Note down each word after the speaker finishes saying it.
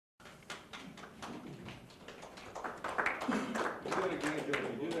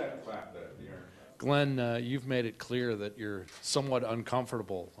Glenn, you've made it clear that you're somewhat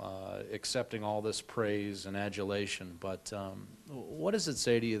uncomfortable accepting all this praise and adulation, but what does it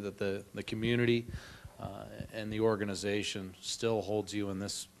say to you that the community and the organization still holds you in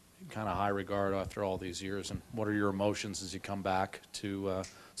this kind of high regard after all these years, and what are your emotions as you come back to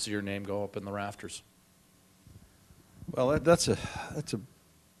see your name go up in the rafters? Well, that's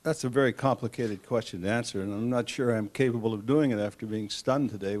a very complicated question to answer, and I'm not sure I'm capable of doing it after being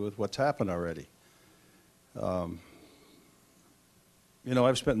stunned today with what's happened already. You know,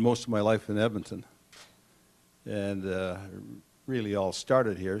 I've spent most of my life in Edmonton, and really all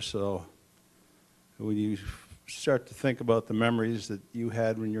started here, so when you start to think about the memories that you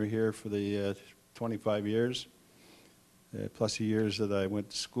had when you were here for the 25 years, plus the years that I went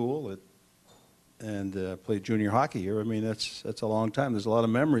to school and played junior hockey here, I mean, that's a long time. There's a lot of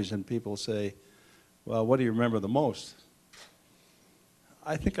memories, and people say, well, what do you remember the most?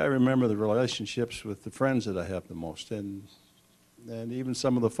 I think I remember the relationships with the friends that I have the most, and even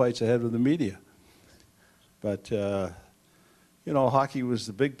some of the fights I had with the media. But, you know, hockey was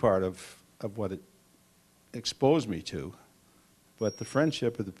the big part of what it exposed me to. But the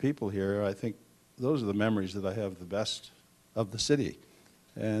friendship of the people here, I think those are the memories that I have the best of the city.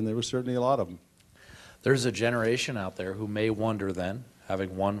 And there were certainly a lot of them. There's a generation out there who may wonder then,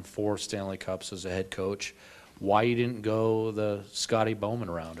 having won 4 Stanley Cups as a head coach, why you didn't go the Scotty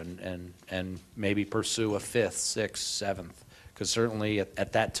Bowman route and maybe pursue a 5th, 6th, 7th. Because certainly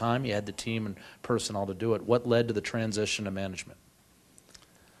at that time you had the team and personnel to do it. What led to the transition to management?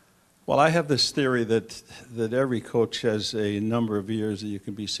 Well, I have this theory that every coach has a number of years that you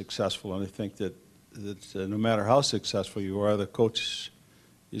can be successful, and I think that no matter how successful you are, the coach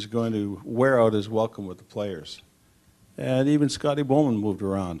is going to wear out his welcome with the players. And even Scotty Bowman moved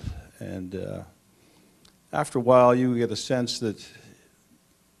around, and after a while you get a sense that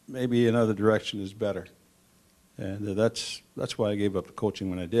maybe another direction is better. And that's why I gave up the coaching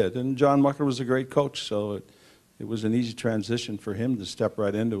when I did. And John Mucker was a great coach, so it was an easy transition for him to step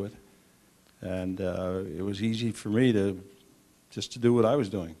right into it. And it was easy for me just to do what I was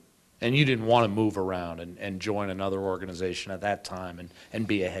doing. And you didn't want to move around and join another organization at that time and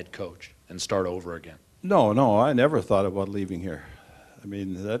be a head coach and start over again? No, I never thought about leaving here. I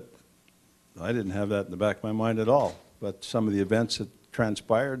mean, I didn't have that in the back of my mind at all. But some of the events that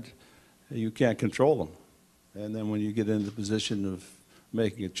transpired, you can't control them. And then when you get into the position of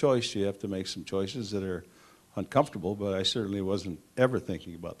making a choice, you have to make some choices that are uncomfortable, but I certainly wasn't ever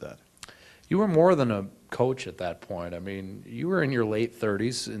thinking about that. You were more than a coach at that point. I mean, you were in your late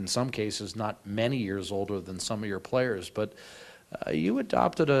 30s, in some cases not many years older than some of your players, but you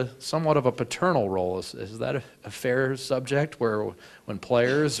adopted somewhat of a paternal role. Is that a fair subject, where when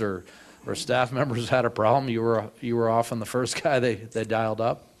players or staff members had a problem, you were often the first guy they dialed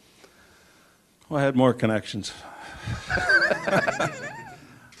up? Well, I had more connections.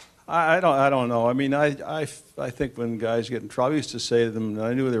 I don't know. I mean, I think when guys get in trouble, I used to say to them, and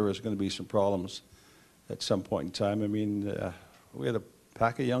I knew there was going to be some problems at some point in time. I mean, we had a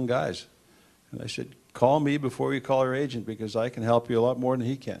pack of young guys, and I said, call me before you call your agent, because I can help you a lot more than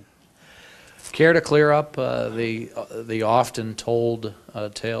he can. Care to clear up the often told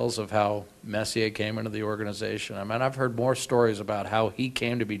tales of how Messier came into the organization? I mean, I've heard more stories about how he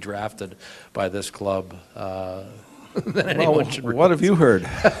came to be drafted by this club than anyone should realize. What have you heard?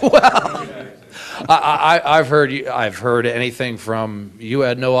 Well, I've heard anything from you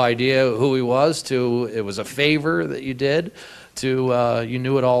had no idea who he was, to it was a favor that you did, to you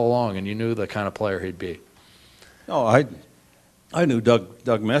knew it all along and you knew the kind of player he'd be. No, I knew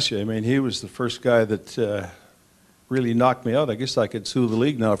Doug Messier. I mean, he was the first guy that really knocked me out. I guess I could sue the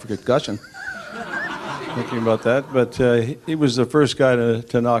league now for concussion. Thinking about that, but he was the first guy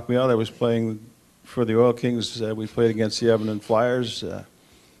to knock me out. I was playing for the Oil Kings. We played against the Edmonton Flyers.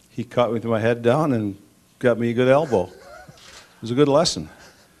 He caught me with my head down and got me a good elbow. It was a good lesson.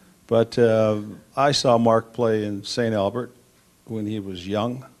 But I saw Mark play in St. Albert when he was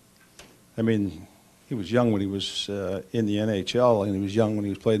young. I mean, he was young when he was in the NHL, and he was young when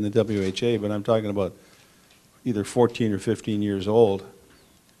he was playing in the WHA, but I'm talking about either 14 or 15 years old.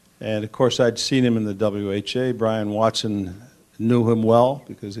 And of course, I'd seen him in the WHA. Brian Watson knew him well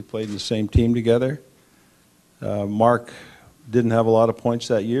because they played in the same team together. Mark didn't have a lot of points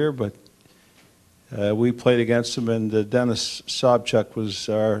that year, but we played against him, and Dennis Sobchuk was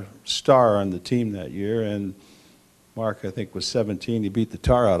our star on the team that year, and Mark, I think, was 17. He beat the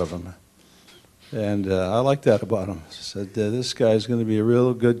tar out of him. And I liked that about him. I said, this guy's going to be a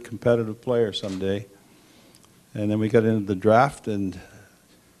real good competitive player someday. And then we got into the draft, and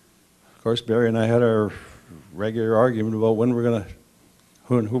of course, Barry and I had our regular argument about when we're going to,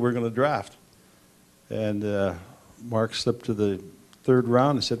 who we're going to draft. And Mark slipped to the third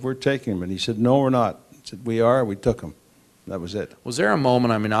round. I said, we're taking him. And he said, no, we're not. I said, we are. We took him. That was it. Was there a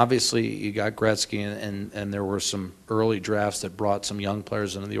moment, I mean, obviously you got Gretzky and there were some early drafts that brought some young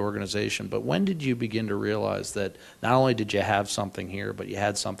players into the organization, but when did you begin to realize that not only did you have something here, but you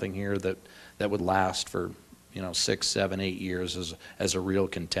had something here that would last for, 6, 7, 8 years as a real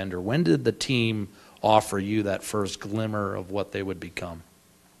contender? When did the team offer you that first glimmer of what they would become?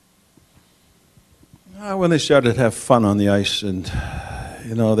 When they started to have fun on the ice, and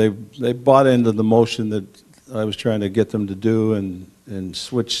they bought into the motion that I was trying to get them to do, and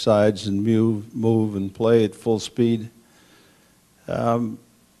switch sides and move and play at full speed.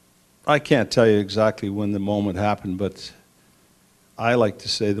 I can't tell you exactly when the moment happened, but I like to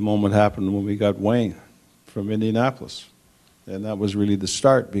say the moment happened when we got Wayne from Indianapolis. And that was really the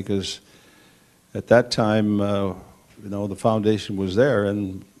start, because at that time, the foundation was there,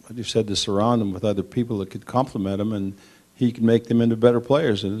 and I just had to surround him with other people that could complement him, and he could make them into better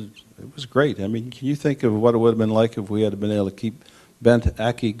players. And it was great. I mean, can you think of what it would have been like if we had been able to keep Bent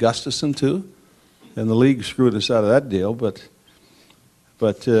Aki Gustafsson too? And the league screwed us out of that deal, but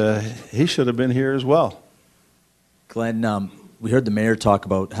he should have been here as well. Glenn, we heard the mayor talk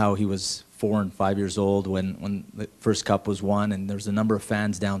about how he was 4 and 5 years old when the first cup was won, and there's a number of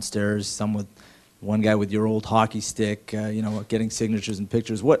fans downstairs, some with one guy with your old hockey stick, getting signatures and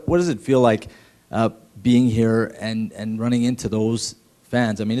pictures. What does it feel like being here and running into those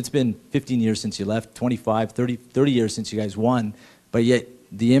fans? I mean, it's been 15 years since you left, 25, 30 years since you guys won, but yet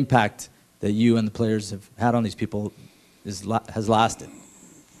the impact that you and the players have had on these people has lasted.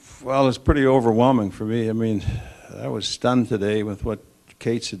 Well, it's pretty overwhelming for me. I mean, I was stunned today with what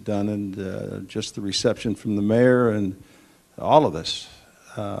Kate's had done, and just the reception from the mayor and all of this.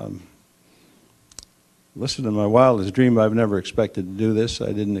 Listen, in my wildest dream, I've never expected to do this.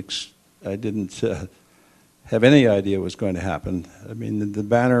 I didn't have any idea what was going to happen. I mean, the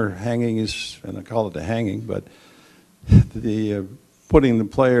banner hanging is, and I call it a hanging, but the putting the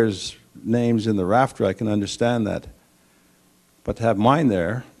players' names in the rafter, I can understand that. But to have mine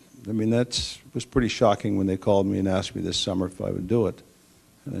there, I mean, that was pretty shocking when they called me and asked me this summer if I would do it.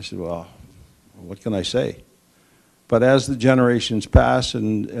 And I said, well, what can I say? But as the generations pass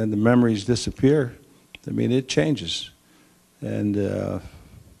and the memories disappear, I mean, it changes. And,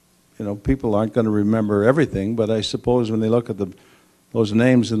 people aren't going to remember everything, but I suppose when they look at those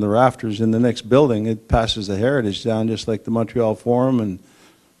names in the rafters in the next building, it passes the heritage down just like the Montreal Forum and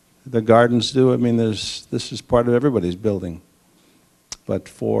the Gardens do. I mean, this is part of everybody's building. But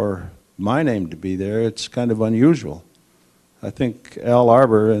for my name to be there, it's kind of unusual. I think Al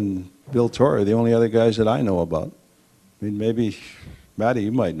Arbor and Bill Torrey are the only other guys that I know about. I mean, maybe Matty,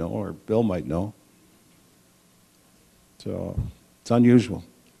 you might know, or Bill might know. So it's unusual.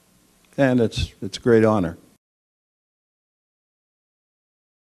 And it's a great honor.